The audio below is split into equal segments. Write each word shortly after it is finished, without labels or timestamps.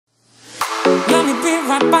Let me be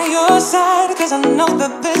right by your side, cause I know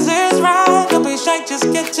that this is right. Don't be shy,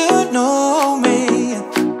 just get to know me.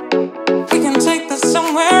 We can take this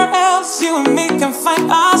somewhere else. You and me can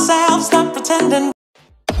find ourselves. Stop pretending.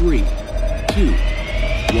 3, 2,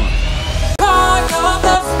 1. Call your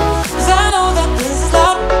bluff, 'cause I know that this is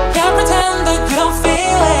love. Can't pretend that you don't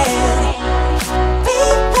feel it. Be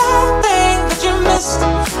that thing that you missed.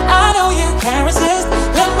 I know you can't resist.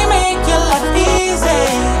 Let me make your life easy.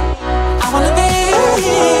 I wanna be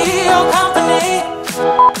your company.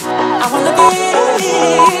 I wanna be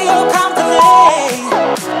your company.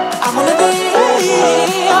 I wanna be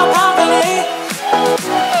your company.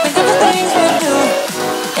 Think of the things we do.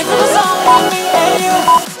 If it was only me and you.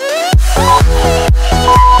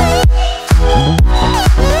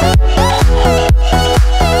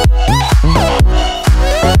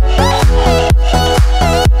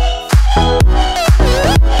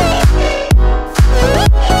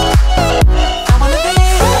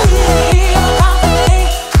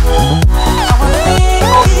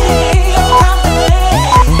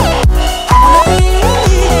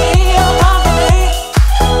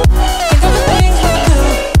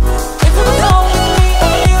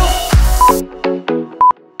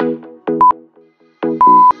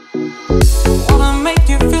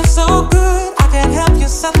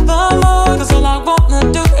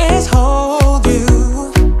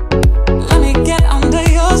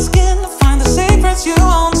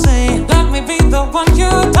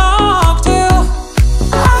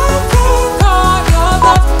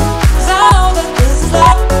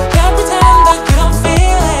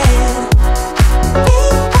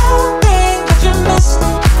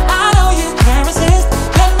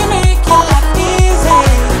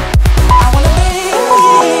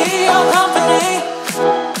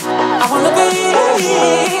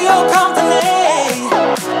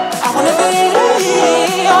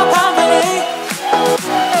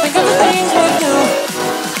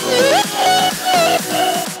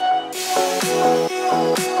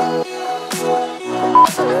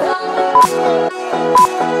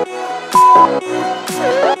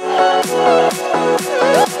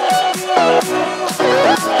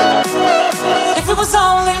 If it was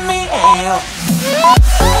only me and you.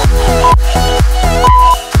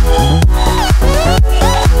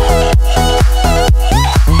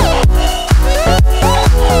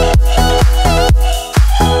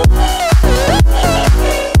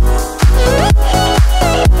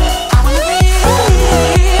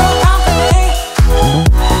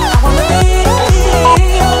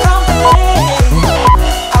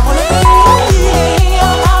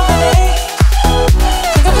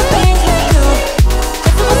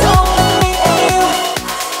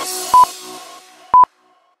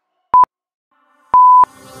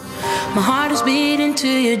 My heart is beating to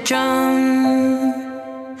your drum,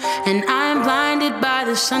 and I'm blinded by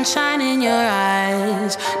the sunshine in your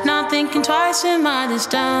eyes. Not thinking twice, am I this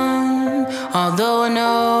dumb? Although I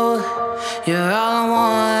know you're all I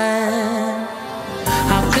want.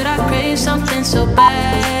 How could I crave something so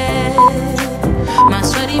bad? My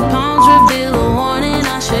sweaty palms reveal a warning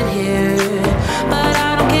I should hear, but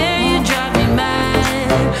I don't care, you drive me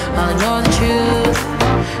mad. I'll ignore the truth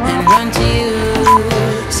and run to you.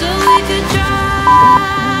 So we could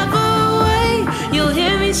drive away. You'll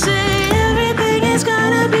hear me say everything is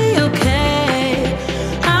gonna be okay.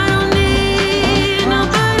 I don't need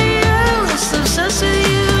nobody else. Obsessed with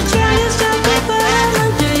you, trying to stop me, but I'm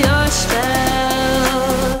under your spell.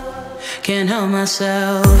 Can't help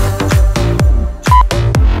myself.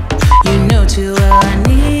 You know too well I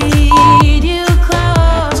need you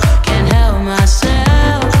close. Can't help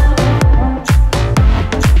myself.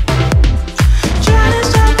 Trying to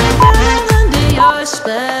stop me, but I'm under your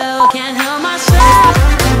spell. Can't help myself.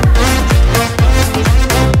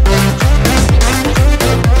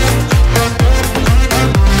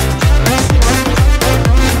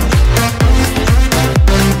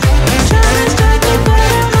 Trying to stop me, but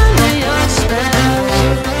I'm under your spell.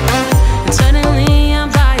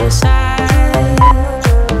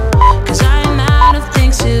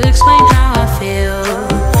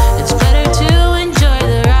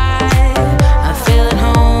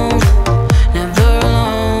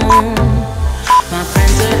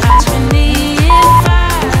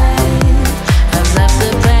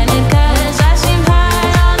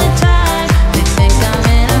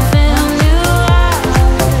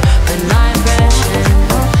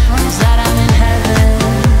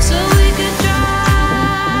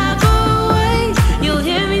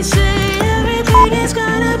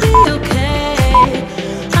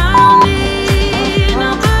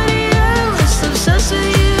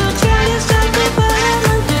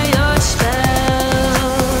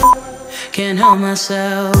 can't help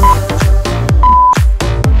myself.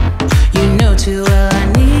 You know too well I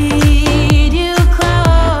need you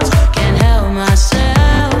close, can't help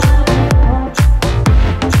myself.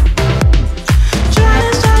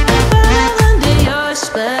 Trying to stop the burn under your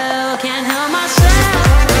spell, can't help myself.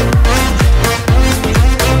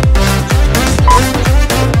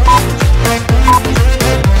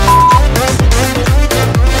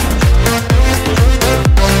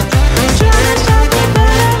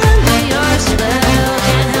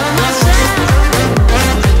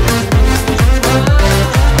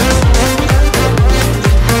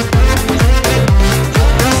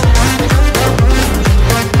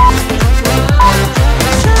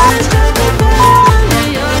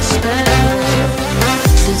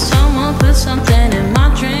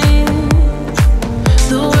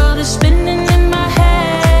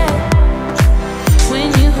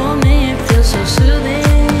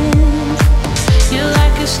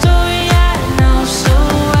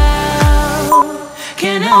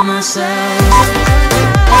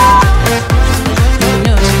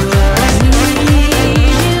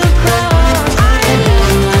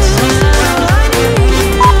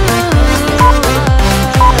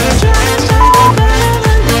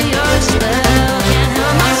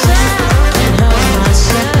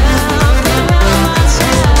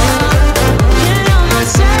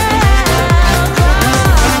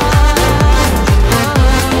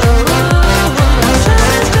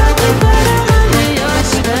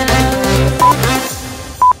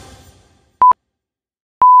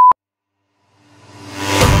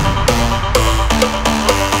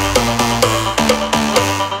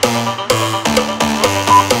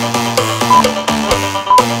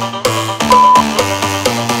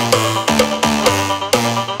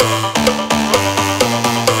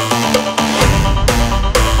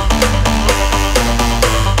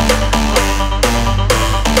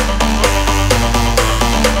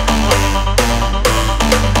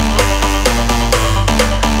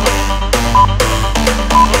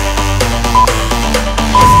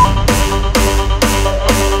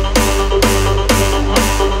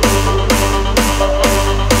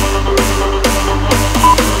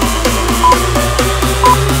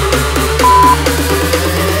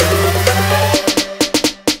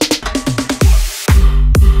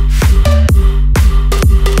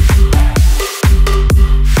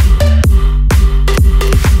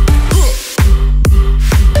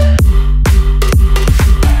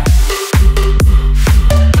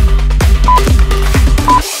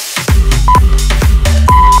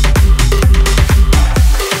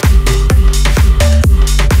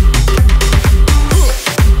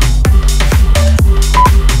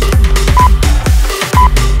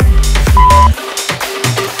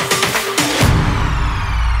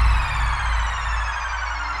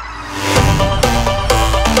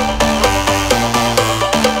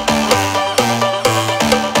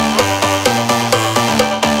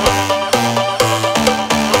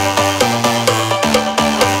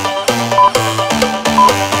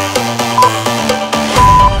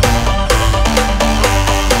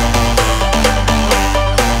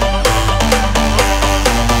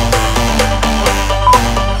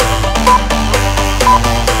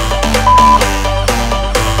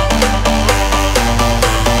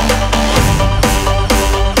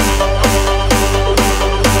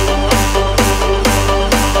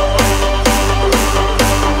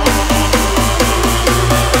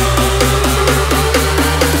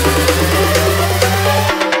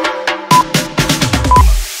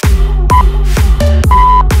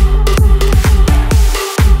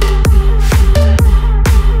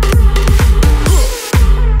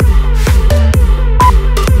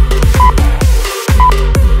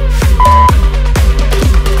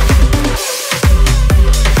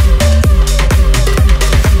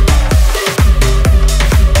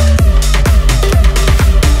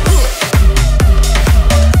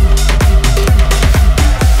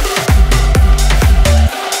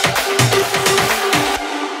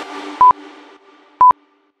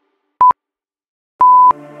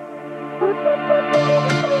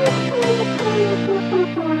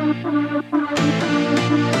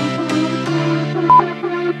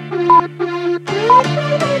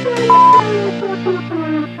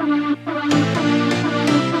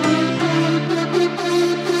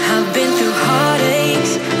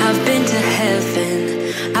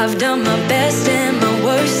 I've done my best and my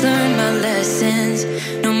worst, learned my lessons.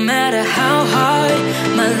 No matter how hard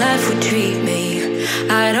my life would treat me,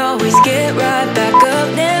 I'd always get right back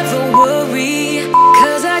up, never worry.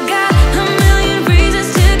 Cause I got a million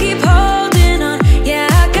reasons to keep holding on. Yeah,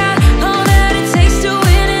 I got all that it takes to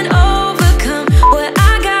win and overcome. What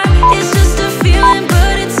I got is just a feeling,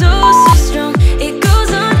 but it's so, so strong.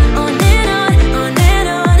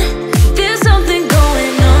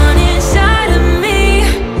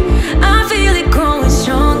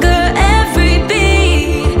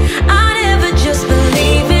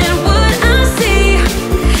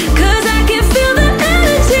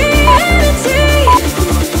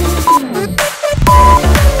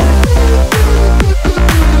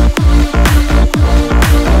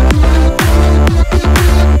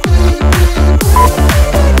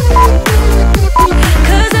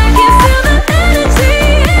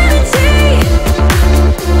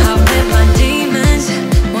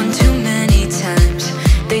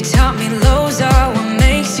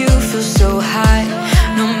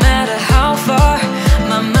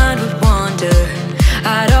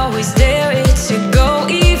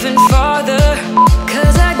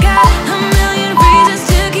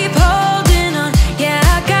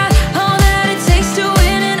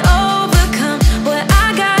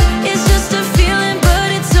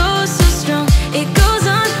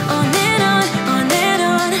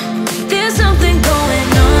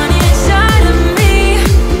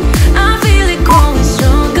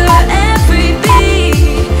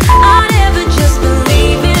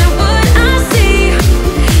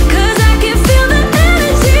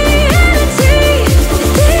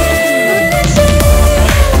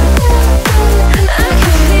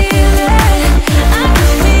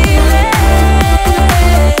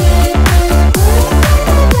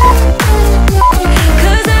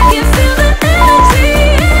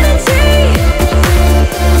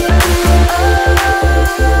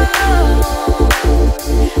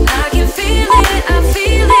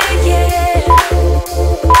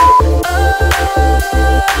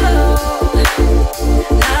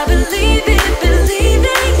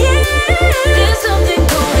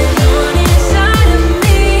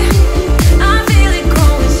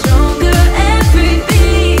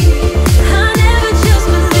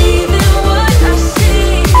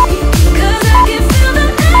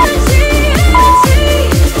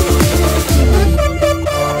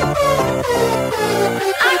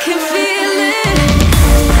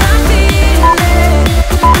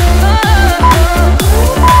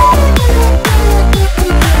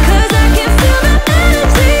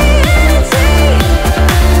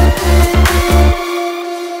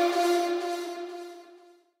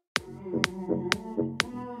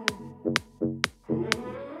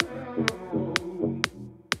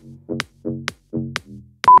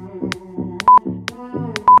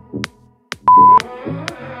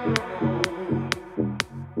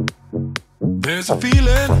 There's a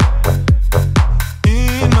feeling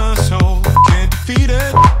in my soul, can't defeat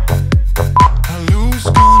it. I lose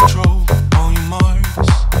control. On your marks,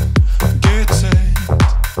 get set.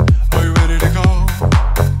 Are you ready to go?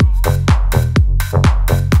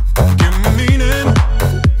 Give me meaning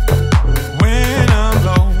when I'm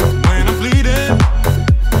low, when I'm bleeding.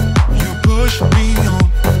 You push me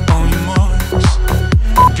on your marks,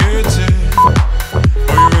 get set.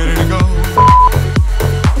 Are you ready to go?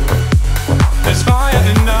 There's fire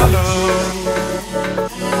in our love.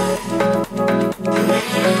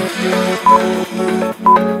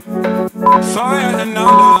 Fire in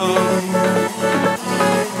our love.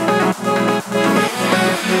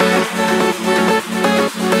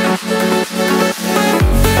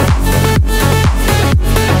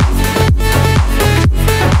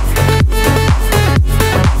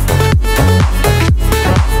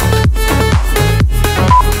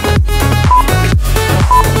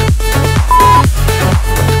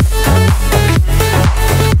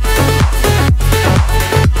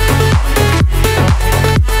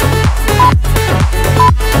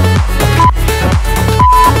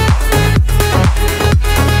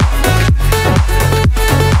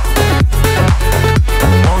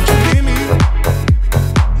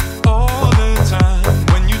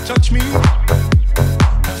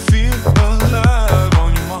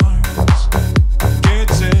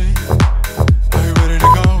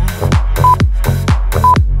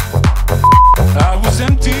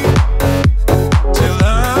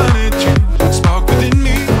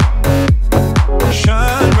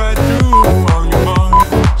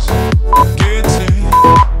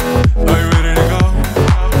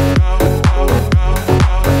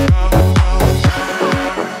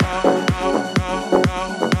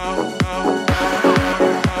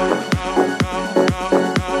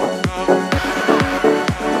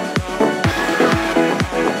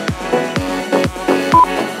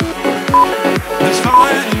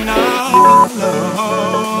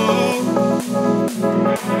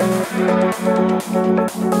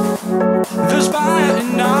 There's fire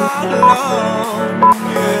in our love,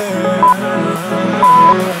 yeah.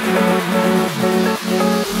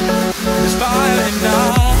 There's fire in our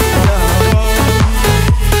love.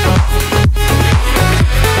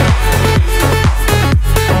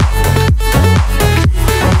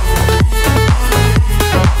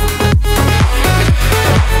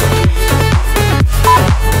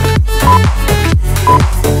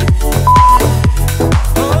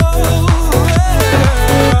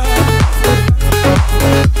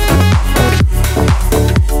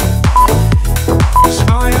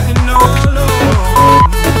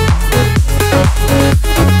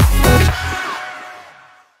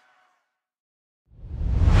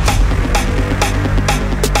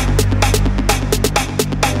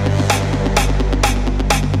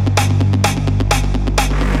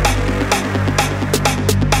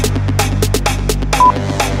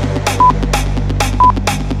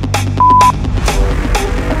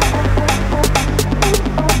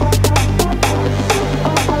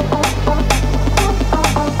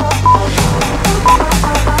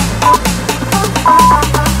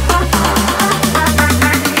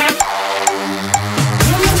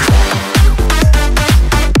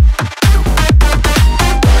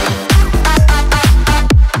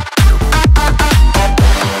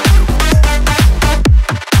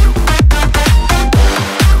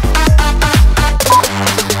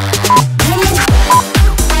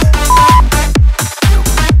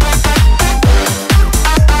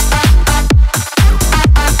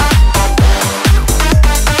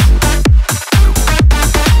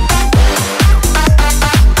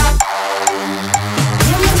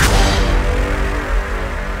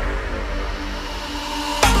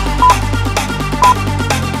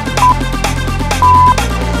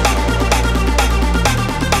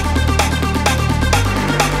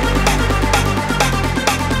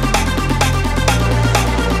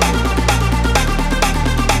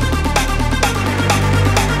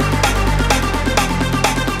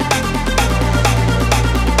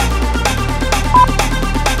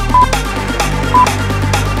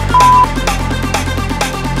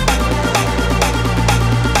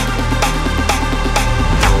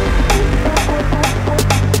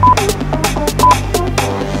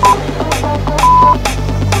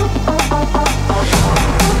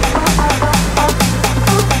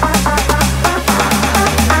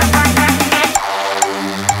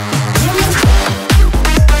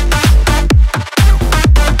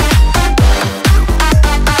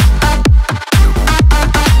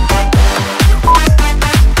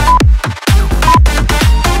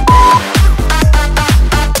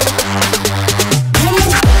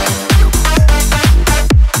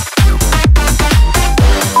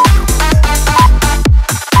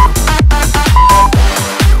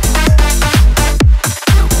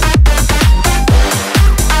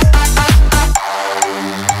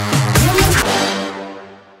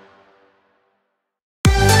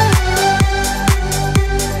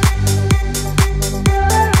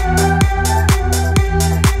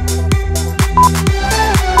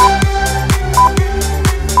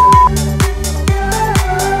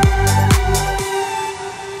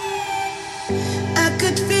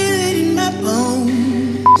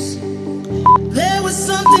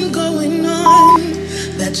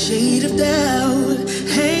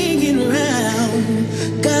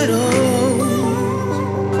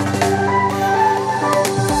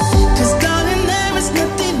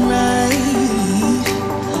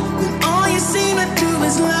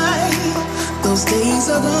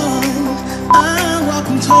 I'm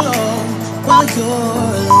walking tall while you're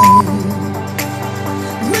alone.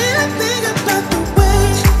 When I think about the way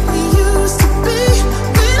we used to be,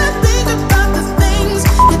 when I think about the things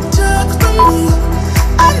you took from me,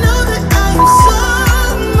 I know that I am so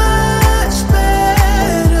much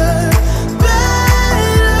better,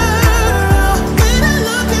 better. When I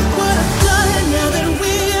look at what I've done now that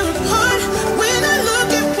we're apart, when I look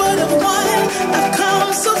at what I've won, I've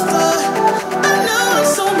come so far. I know I'm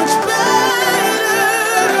so much better.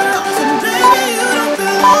 And baby, you don't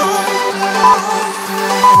belong.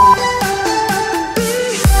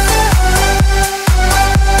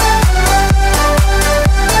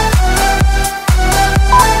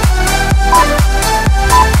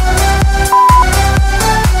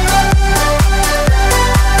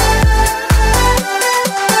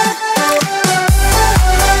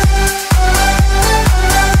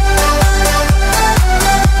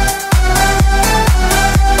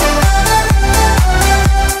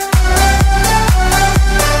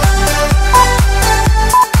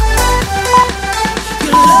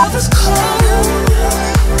 Your love is cold,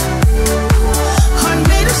 heart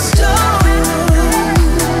made of stone.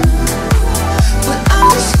 But I'm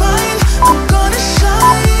just fine, I'm gonna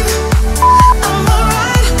shine. I'm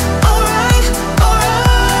alright, alright,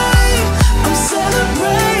 alright. I'm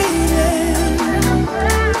celebrating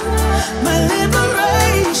my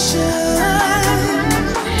liberation.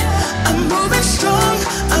 I'm moving strong,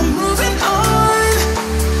 I'm moving on.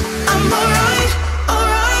 I'm alright,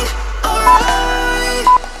 alright, alright.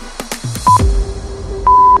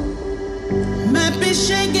 Might be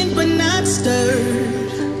shaken but not stirred.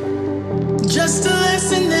 Just a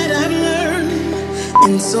lesson that I've learned.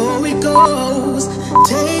 And so it goes.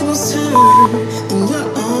 Tables turn and you're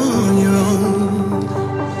on your own.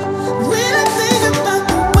 When I think about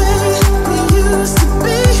the way we used to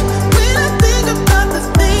be, when I think about the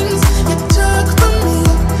things you took from me,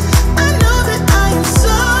 I know that I am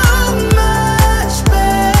so much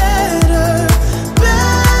better,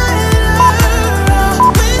 better.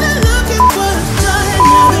 When I look at what I've done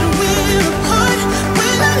now that we're apart,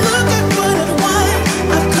 when I look at what I've won,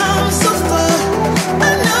 I've come so far.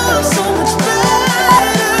 I know I'm so much better.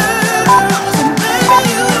 And baby,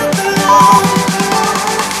 you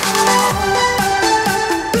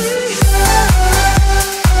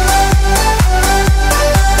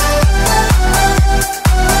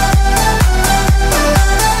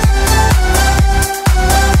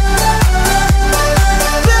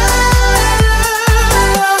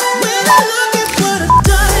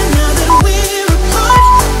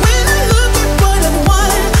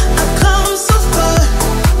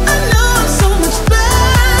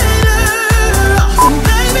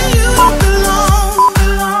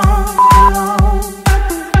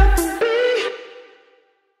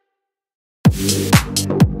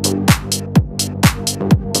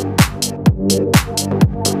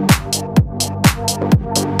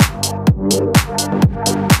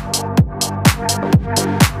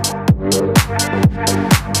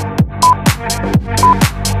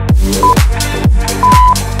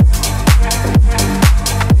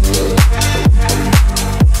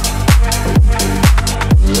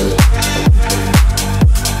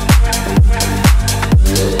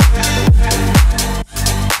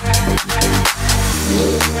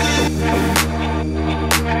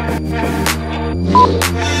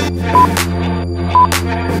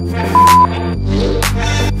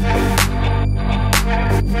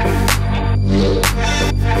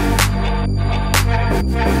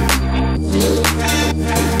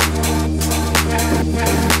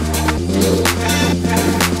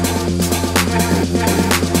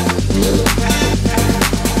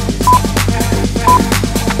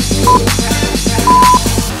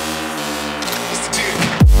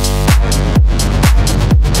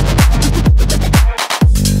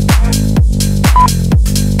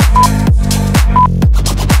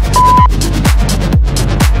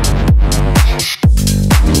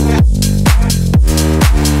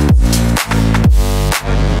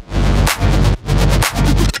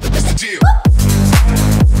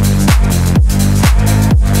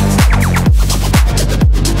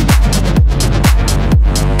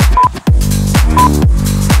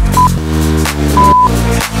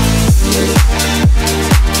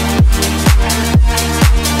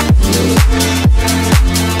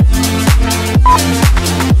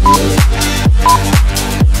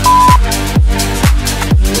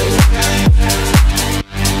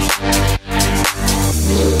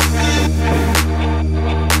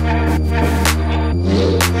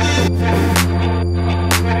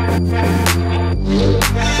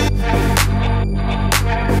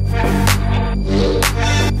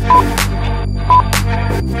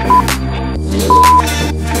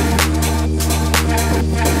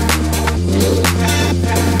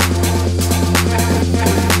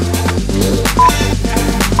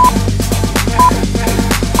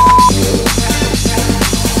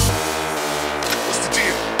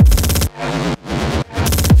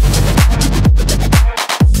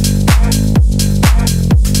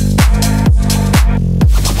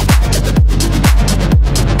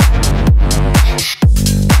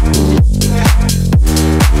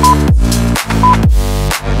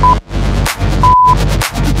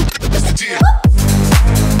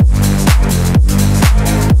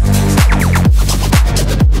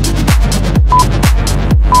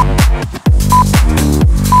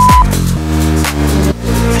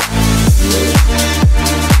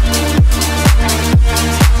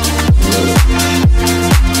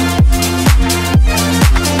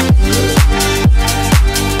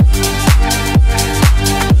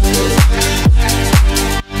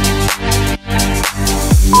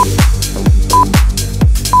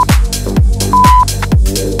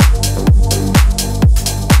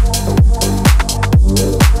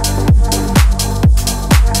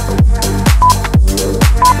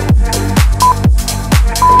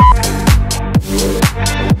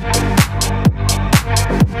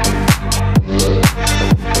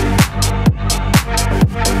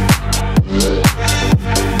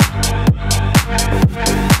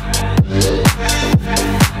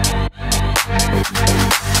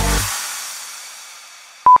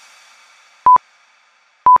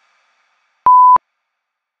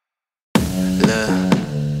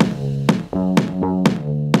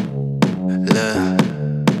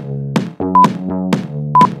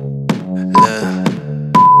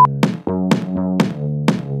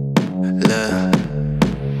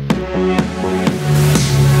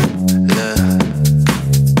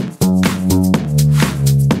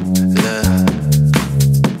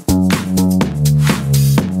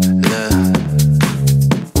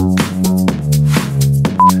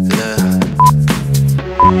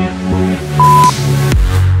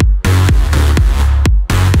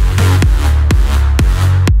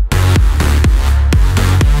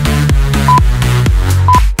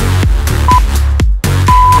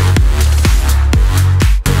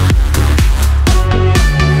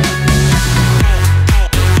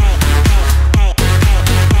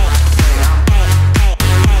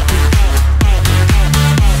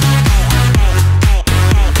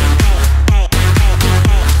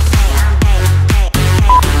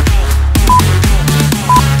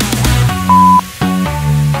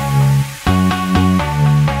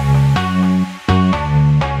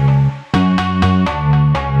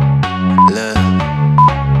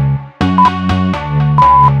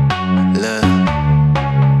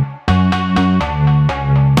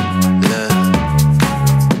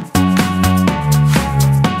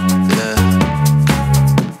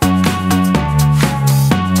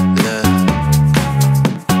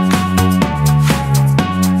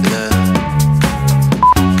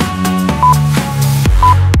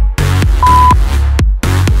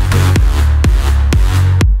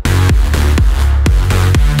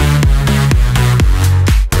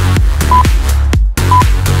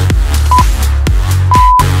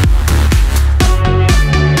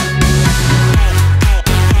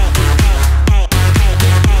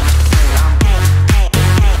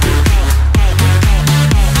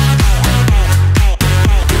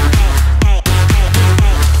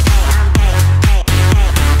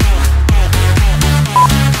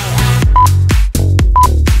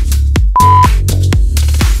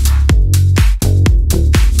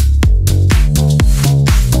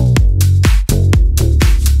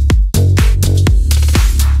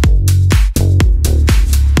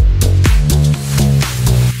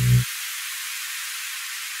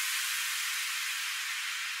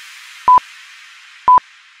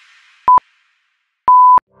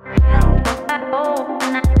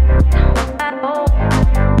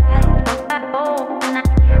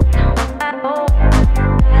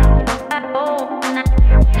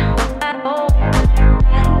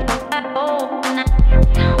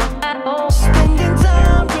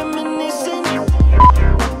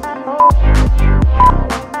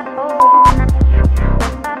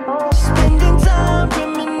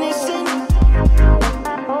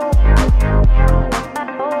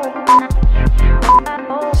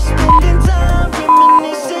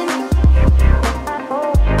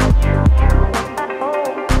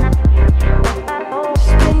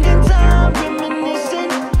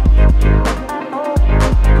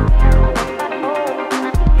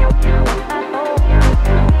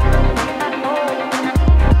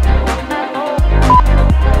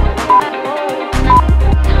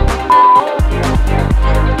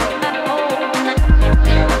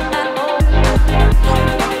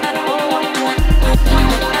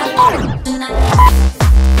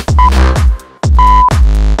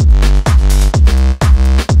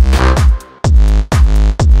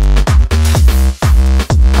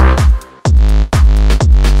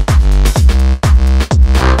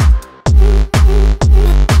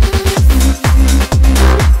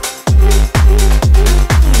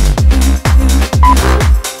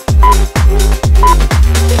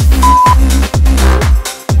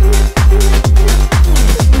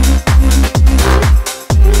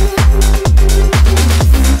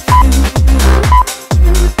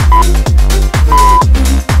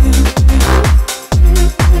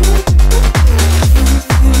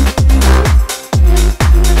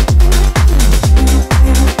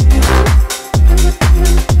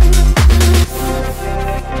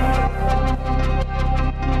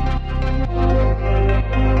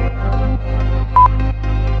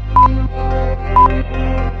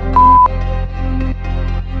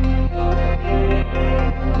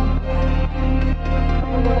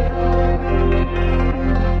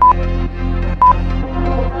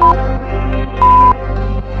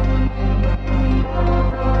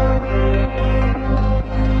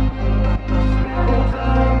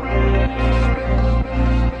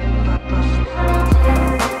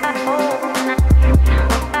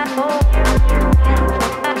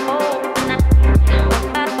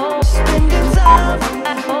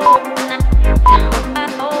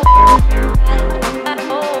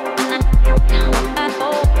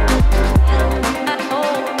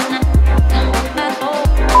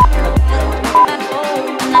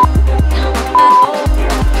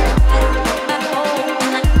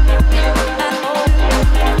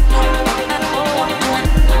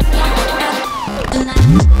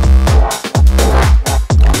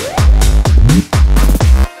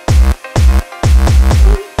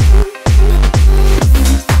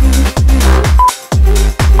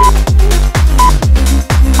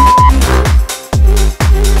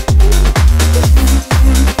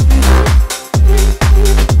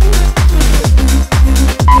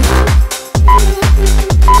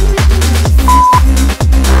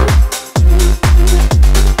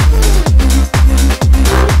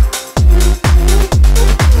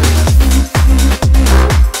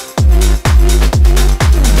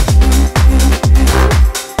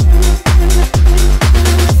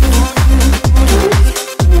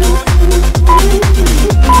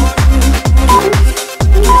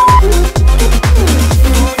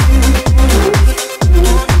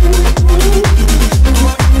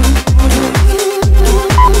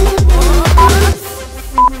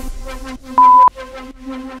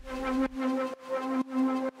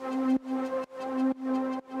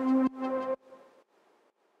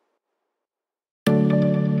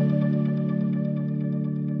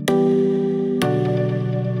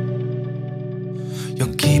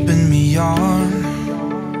You're keeping me on.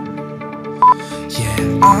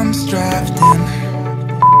 Yeah, I'm strapped in,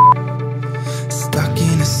 stuck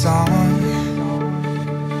in a song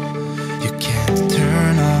you can't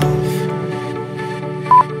turn off.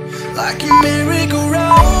 Like a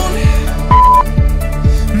merry-go-round,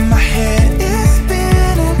 my head is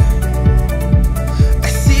spinning. I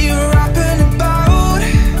see you rapping about,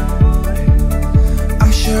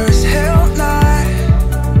 I'm sure as hell not.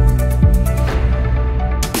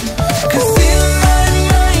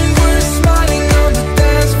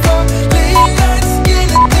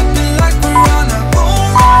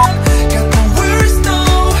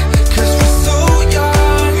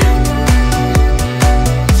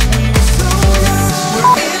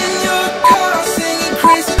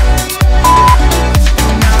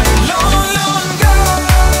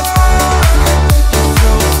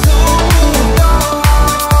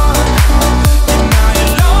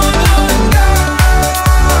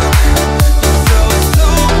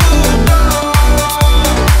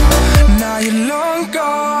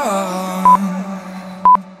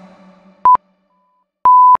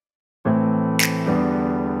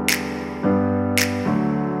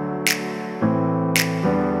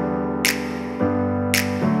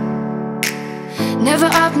 Never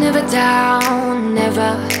up, never down,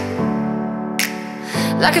 never.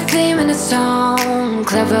 Like a theme in a song,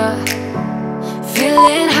 clever.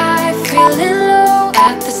 Feeling high, feeling low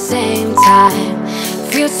at the same time.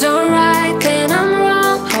 Feels so right, then I'm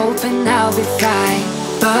wrong, hoping I'll be fine.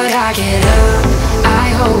 But I get up, I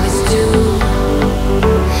always do.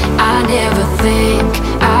 I never think,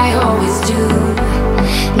 I always do.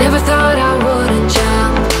 Never thought I wouldn't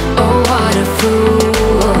jump, oh what a fool.